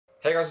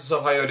Hey guys, what's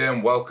up? How you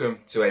doing? Welcome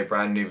to a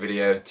brand new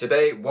video.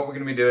 Today what we're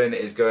going to be doing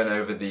is going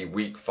over the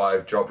week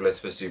 5 drop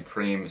list for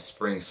Supreme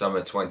Spring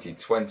Summer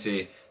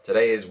 2020.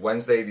 Today is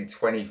Wednesday the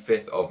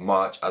 25th of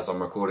March as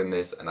I'm recording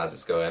this and as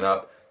it's going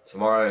up.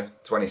 Tomorrow,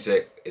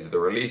 26th, is the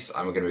release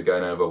and we're going to be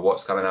going over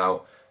what's coming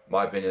out,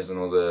 my opinions on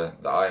all the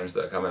items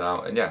that are coming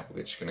out, and yeah,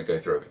 we're just going to go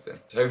through everything.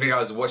 So hopefully you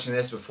guys are watching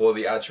this before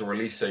the actual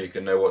release so you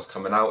can know what's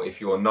coming out. If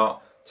you're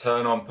not,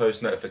 turn on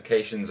post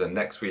notifications and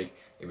next week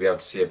you'll be able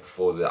to see it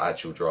before the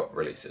actual drop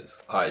releases.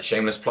 Alright,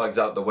 shameless plugs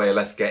out the way,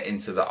 let's get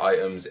into the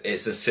items.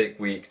 It's a sick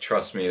week,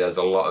 trust me, there's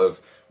a lot of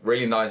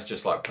really nice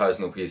just like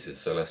personal pieces,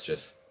 so let's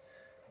just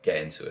get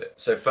into it.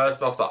 So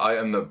first off, the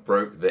item that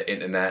broke the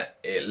internet,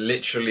 it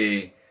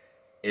literally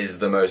is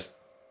the most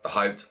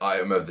hyped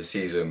item of the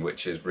season,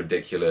 which is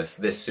ridiculous.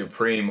 This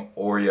Supreme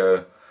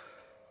Oreo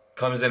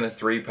comes in a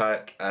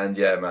 3-pack and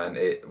yeah man,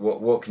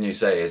 what can you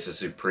say, it's a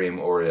Supreme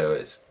Oreo,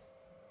 it's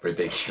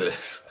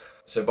ridiculous.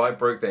 So by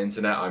broke the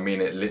internet, I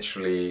mean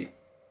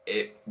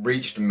it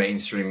reached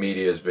mainstream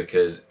medias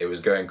because it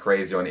was going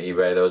crazy on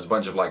eBay. There was a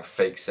bunch of like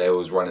fake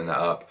sales running it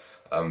up.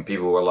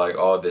 People were like,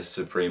 oh, this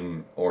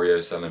Supreme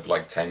Oreo selling for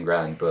like 10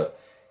 grand, but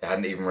it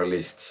hadn't even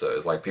released. So it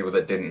was like people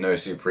that didn't know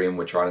Supreme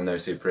were trying to know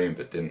Supreme,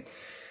 but didn't.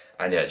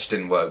 And yeah, it just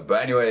didn't work.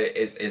 But anyway,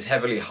 it's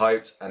heavily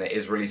hyped and it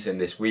is releasing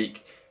this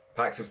week.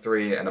 Packs of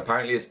 3, and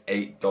apparently it's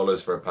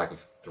 $8 for a pack of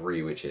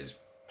 3, which is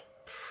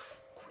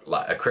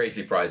like a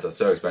crazy price. That's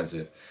so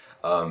expensive.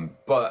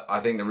 But I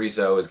think the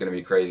resale is going to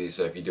be crazy,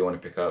 so if you do want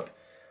to pick up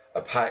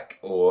a pack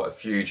or a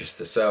few just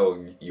to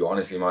sell, you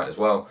honestly might as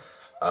well.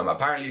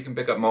 Apparently you can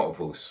pick up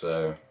multiples,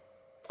 so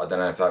I don't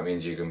know if that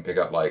means you can pick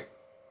up like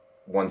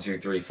 1, 2,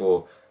 3,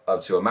 4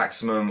 up to a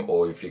maximum,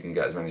 or if you can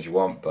get as many as you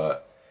want,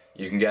 but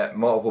you can get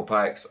multiple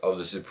packs of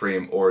the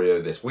Supreme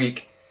Oreo this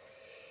week.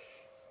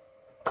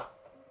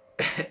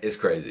 It's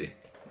crazy.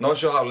 Not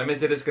sure how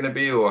limited it's going to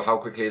be or how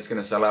quickly it's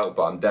going to sell out,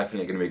 but I'm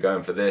definitely going to be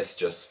going for this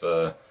just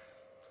for,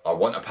 I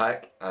want a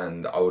pack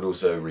and I would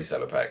also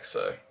resell a pack,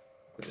 so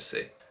we'll just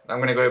see. I'm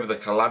going to go over the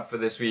collab for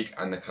this week,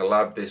 and the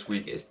collab this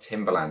week is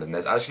Timberland, and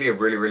there's actually a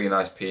really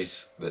nice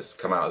piece that's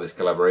come out of this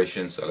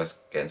collaboration, so let's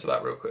get into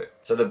that real quick.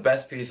 So the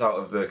best piece out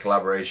of the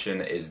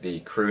collaboration is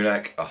the crew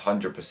neck,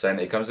 100%.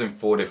 It comes in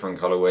 4 different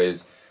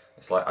colorways.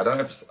 It's like, I don't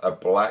know if it's a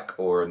black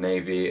or a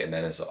navy, and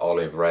then it's an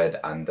olive red,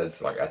 and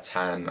there's like a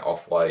tan,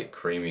 off-white,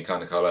 creamy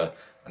kind of color,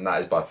 and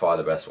that is by far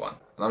the best one.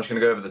 And I'm just going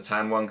to go over the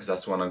tan one because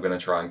that's the one I'm going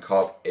to try and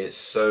cop. It's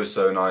so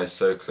nice,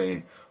 so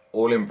clean,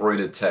 all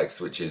embroidered text,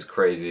 which is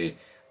crazy.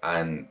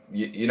 And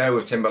you know,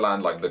 with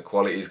Timberland, like the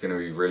quality is going to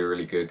be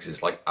really good because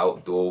it's like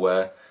outdoor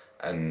wear,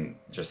 and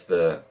just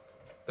the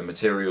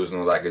materials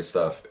and all that good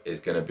stuff is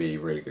going to be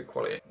really good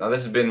quality. Now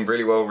this has been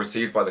really well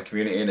received by the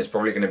community, and it's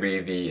probably going to be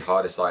the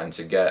hardest item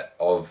to get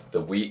of the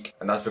week,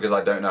 and that's because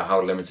I don't know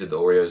how limited the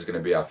Oreos is going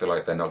to be. I feel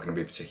like they're not going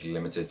to be particularly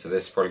limited, so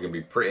this is probably going to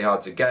be pretty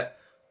hard to get,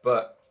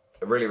 but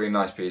a really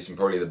nice piece and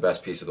probably the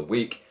best piece of the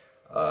week.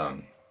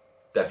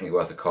 Definitely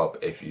worth a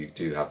cop if you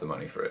do have the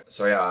money for it.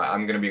 So yeah,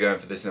 I'm going to be going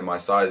for this in my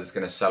size. It's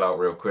going to sell out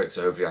real quick,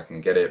 so hopefully I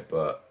can get it,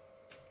 but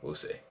we'll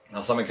see.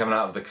 Now something coming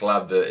out of the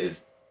collab that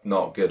is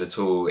not good at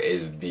all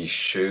is the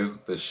shoe.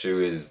 The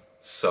shoe is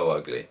so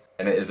ugly.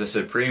 And it is the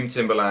Supreme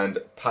Timberland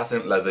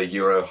Patent Leather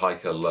Euro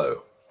Hiker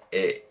Low.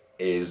 It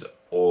is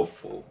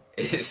awful.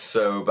 It's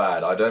so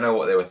bad. I don't know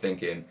what they were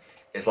thinking.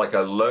 It's like a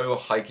low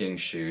hiking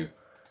shoe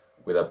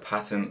with a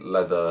patent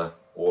leather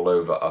all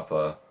over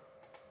upper.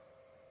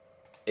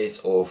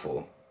 It's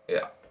awful.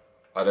 Yeah,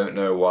 I don't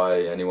know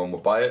why anyone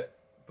would buy it,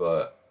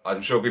 but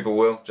I'm sure people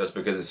will just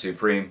because it's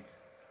Supreme.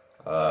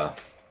 Yeah,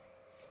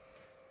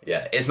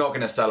 it's not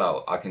going to sell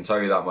out, I can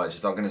tell you that much.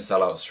 It's not going to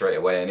sell out straight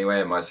away anyway.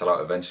 It might sell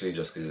out eventually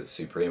just because it's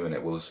Supreme and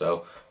it will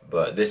sell,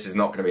 but this is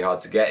not going to be hard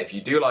to get. If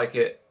you do like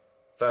it,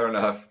 fair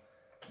enough,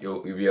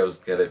 you'll be able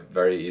to get it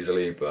very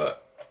easily,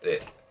 but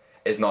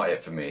it's not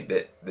it for me.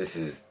 This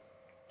is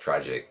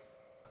tragic.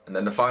 And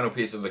then the final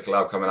piece of the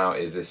collab coming out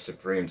is this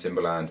Supreme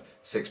Timberland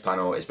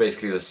 6-panel. It's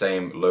basically the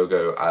same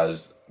logo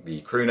as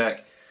the crew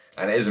neck,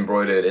 and it is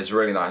embroidered. It's a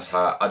really nice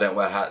hat. I don't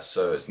wear hats,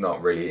 so it's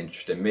not really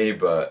interesting me,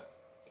 but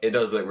it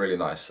does look really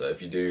nice. So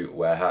if you do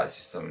wear hats,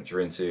 it's something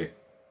you're into,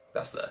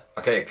 that's there.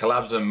 Okay,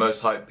 collabs and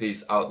most hype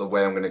piece out the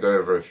way. I'm going to go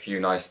over a few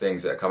nice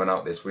things that are coming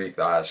out this week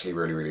that I actually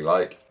really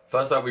like.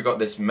 First up, we got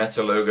this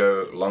Meta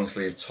logo long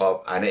sleeve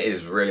top, and it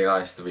is really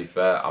nice, to be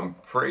fair. I'm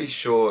pretty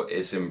sure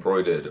it's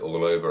embroidered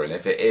all over, and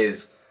if it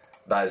is,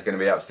 that is going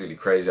to be absolutely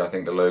crazy. I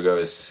think the logo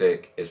is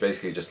sick. It's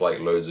basically just like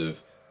loads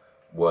of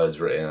words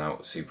written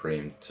out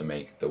Supreme to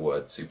make the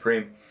word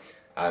Supreme.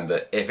 And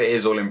if it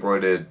is all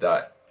embroidered,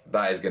 that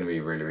is going to be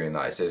really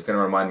nice. It's going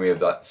to remind me of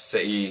that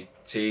City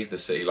tee, the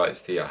City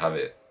Lights tee. I have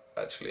it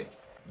actually.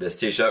 This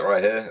t-shirt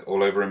right here,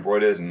 all over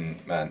embroidered,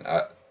 and man,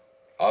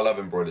 I love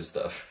embroidered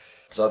stuff.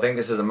 So I think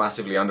this is a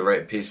massively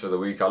underrated piece for the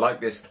week. I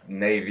like this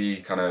navy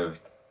kind of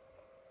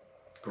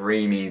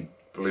greeny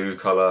blue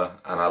color,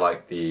 and I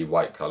like the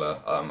white color.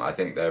 I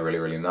think they're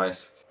really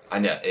nice,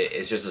 and yeah,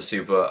 it's just a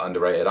super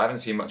underrated. I haven't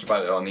seen much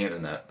about it on the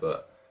internet,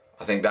 but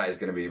I think that is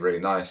going to be really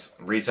nice.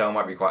 Retail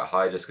might be quite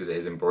high just because it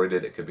is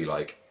embroidered. It could be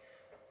like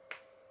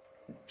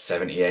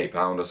 £78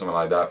 or something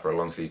like that for a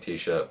long sleeve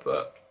t-shirt,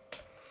 but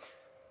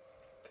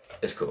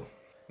it's cool.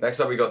 Next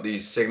up we got the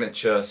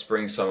signature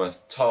spring summer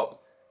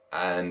top,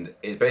 and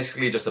it's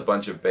basically just a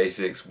bunch of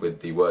basics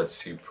with the word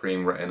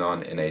Supreme written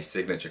on in a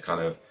signature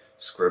kind of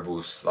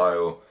scribble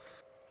style.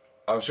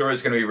 I'm sure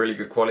it's going to be really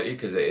good quality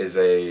because it is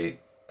a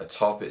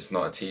top, it's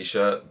not a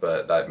t-shirt,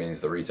 but that means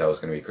the retail is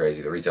going to be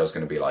crazy. The retail is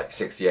going to be like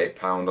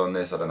 £68 on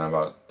this, I don't know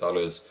about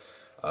dollars.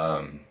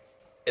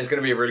 It's going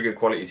to be a really good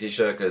quality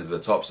t-shirt because the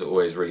tops are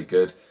always really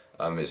good.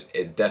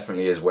 It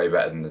definitely is way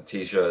better than the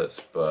t-shirts,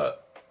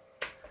 but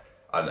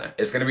I don't know.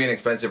 It's going to be an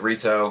expensive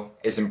retail.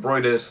 It's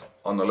embroidered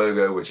on the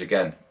logo, which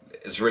again,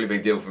 it's a really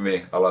big deal for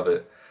me. I love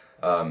it.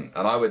 And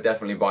I would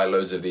definitely buy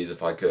loads of these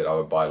if I could. I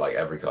would buy like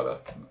every color,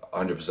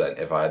 100%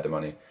 if I had the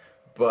money.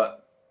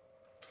 But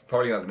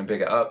probably not going to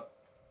pick it up.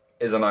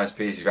 It's a nice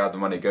piece. If you have the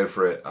money, go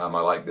for it. I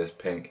like this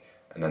pink,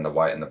 and then the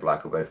white and the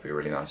black will both be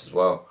really nice as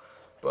well.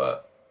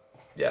 But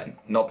yeah,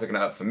 not picking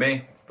it up for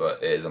me,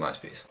 but it is a nice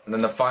piece. And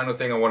then the final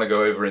thing I want to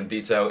go over in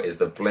detail is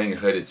the bling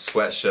hooded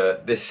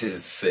sweatshirt. This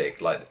is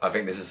sick. Like, I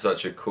think this is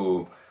such a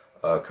cool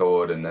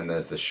cord, and then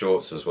there's the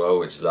shorts as well,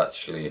 which is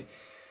actually,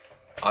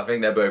 I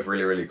think they're both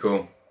really, really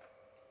cool.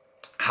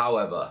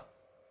 However,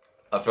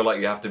 I feel like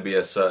you have to be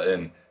a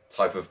certain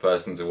type of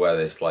person to wear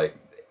this. Like,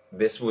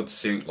 this would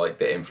suit like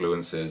the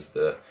influencers,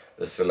 the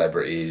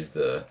celebrities,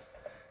 the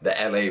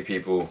LA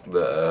people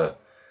that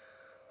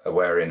are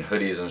wearing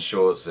hoodies and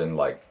shorts and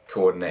like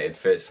coordinated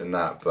fits and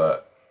that.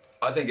 But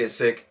I think it's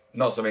sick.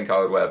 Not something I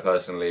would wear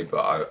personally,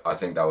 but I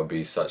think that would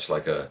be such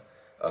like a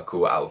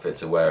cool outfit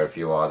to wear if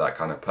you are that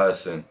kind of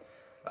person.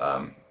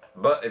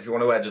 But if you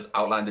want to wear just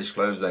outlandish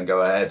clothes, then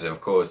go ahead.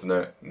 Of course,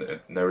 no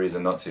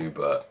reason not to.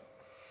 But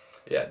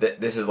yeah,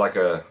 this is like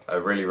a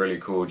really, really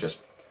cool, just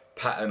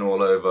pattern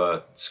all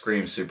over,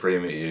 scream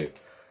Supreme at you.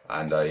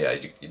 And yeah,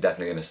 you're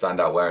definitely going to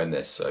stand out wearing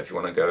this. So if you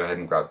want to go ahead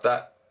and grab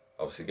that,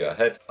 obviously go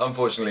ahead.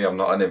 Unfortunately, I'm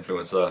not an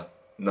influencer,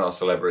 not a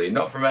celebrity,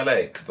 not from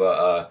LA,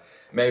 but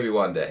maybe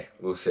one day,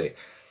 we'll see.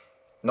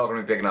 Not going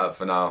to be picking it up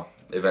for now,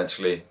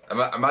 eventually.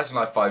 Imagine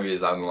like 5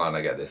 years down the line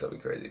I get this, that'd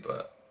be crazy.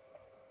 But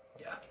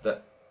yeah,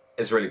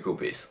 it's a really cool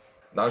piece.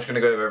 Now I'm just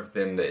going to go over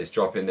everything that is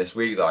dropping this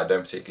week that I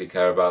don't particularly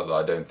care about, that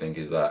I don't think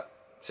is that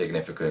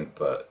significant,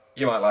 but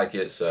you might like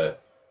it, so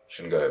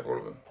shouldn't go over all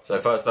of them.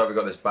 So first up, we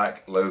got this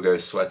back logo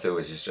sweater,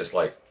 which is just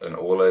like an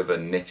all over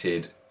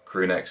knitted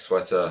crew neck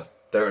sweater.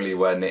 Don't really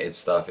wear knitted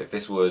stuff. If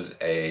this was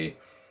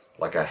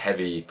like a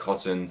heavy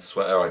cotton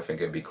sweater, I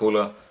think it'd be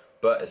cooler,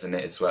 but it's a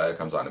knitted sweater. It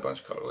comes out in a bunch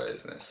of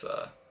colorways, and it's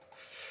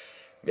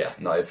yeah,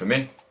 not it for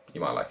me.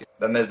 You might like it.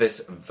 Then there's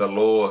this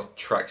velour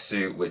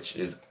tracksuit, which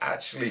is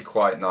actually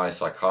quite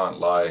nice, I can't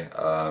lie.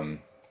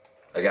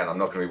 Again, I'm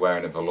not going to be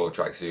wearing a velour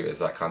tracksuit. It's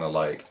that kind of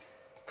like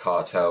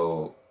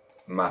cartel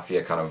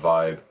mafia kind of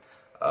vibe.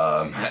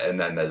 And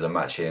then there's a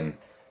matching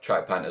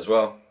track pant as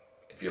well,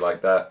 if you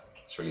like that.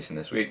 It's releasing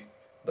this week.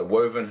 The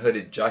woven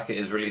hooded jacket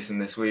is releasing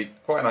this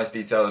week. Quite nice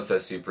details. It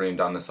says Supreme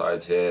down the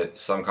sides here.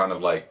 Some kind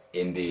of like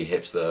indie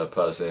hipster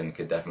person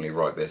could definitely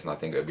rock this, and I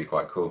think it would be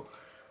quite cool.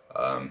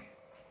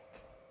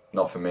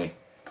 Not for me,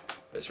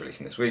 but it's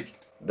releasing this week.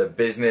 The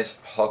business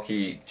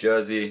hockey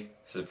jersey,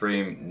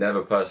 Supreme,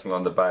 never personal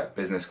on the back,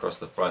 business across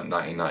the front,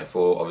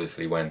 1994,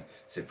 obviously when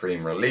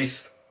Supreme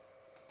released.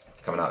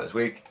 It's coming out this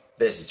week.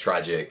 This is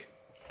tragic.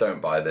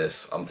 Don't buy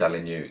this. I'm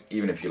telling you,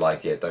 even if you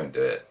like it, don't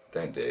do it.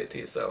 Don't do it to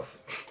yourself.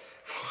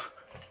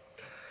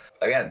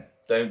 Again,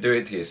 don't do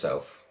it to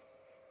yourself.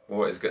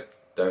 What is good?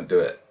 Don't do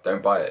it.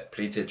 Don't buy it.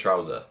 Pleated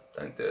trouser.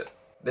 Don't do it.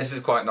 This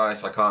is quite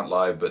nice, I can't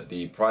lie, but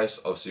the price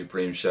of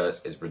Supreme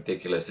shirts is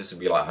ridiculous. This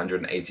would be like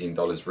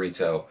 $118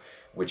 retail,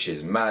 which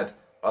is mad.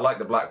 I like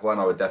the black one.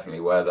 I would definitely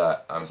wear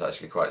that. It's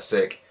actually quite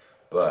sick.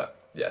 But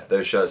yeah,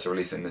 those shirts are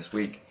releasing this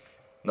week.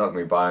 Not going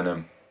to be buying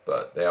them,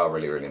 but they are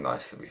really, really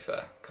nice, to be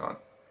fair.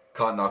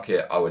 Can't knock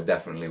it. I would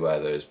definitely wear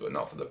those, but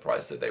not for the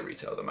price that they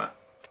retail them at.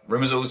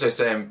 Rumours are also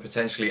saying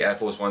potentially Air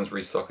Force One's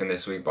restocking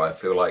this week, but I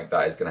feel like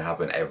that is going to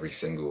happen every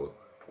single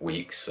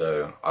week,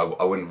 so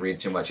I wouldn't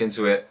read too much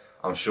into it.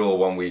 I'm sure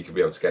 1 week you'll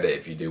be able to get it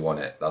if you do want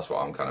it. That's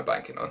what I'm kind of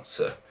banking on.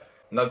 So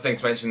another thing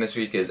to mention this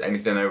week is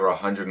anything over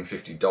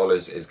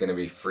 $150 is going to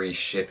be free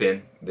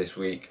shipping this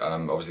week.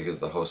 Obviously because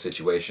of the whole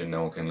situation,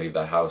 no one can leave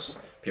their house.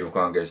 People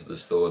can't go to the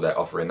store. They're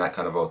offering that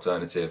kind of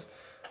alternative.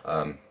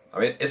 I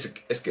mean, it's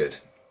good.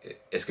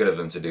 It's good of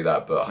them to do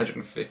that, but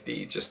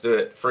 $150, just do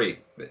it free.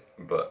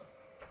 But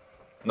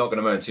not going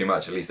to moan too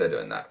much, at least they're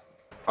doing that.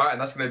 Alright,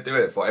 and that's going to do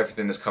it for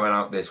everything that's coming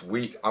out this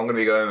week. I'm going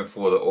to be going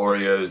for the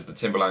Oreos, the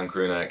Timberland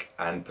crew neck,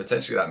 and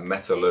potentially that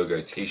Meta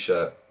logo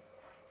t-shirt.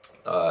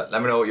 Let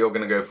me know what you're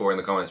going to go for in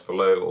the comments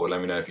below, or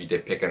let me know if you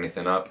did pick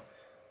anything up.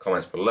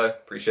 Comments below,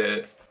 appreciate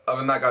it. Other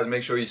than that, guys,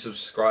 make sure you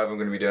subscribe. I'm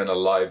going to be doing a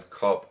live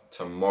cop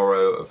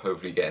tomorrow of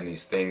hopefully getting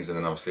these things, and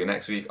then obviously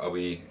next week I'll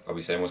be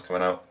saying what's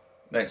coming out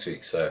next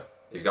week. So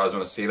if you guys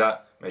want to see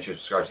that, make sure you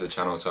subscribe to the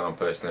channel, turn on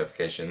post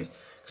notifications,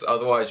 because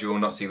otherwise you will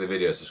not see the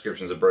video.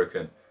 Subscriptions are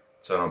broken.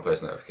 Turn on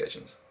post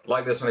notifications.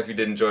 Like this one if you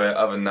did enjoy it.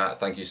 Other than that,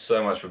 thank you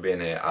so much for being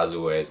here as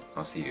always.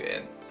 I'll see you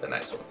in the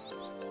next one.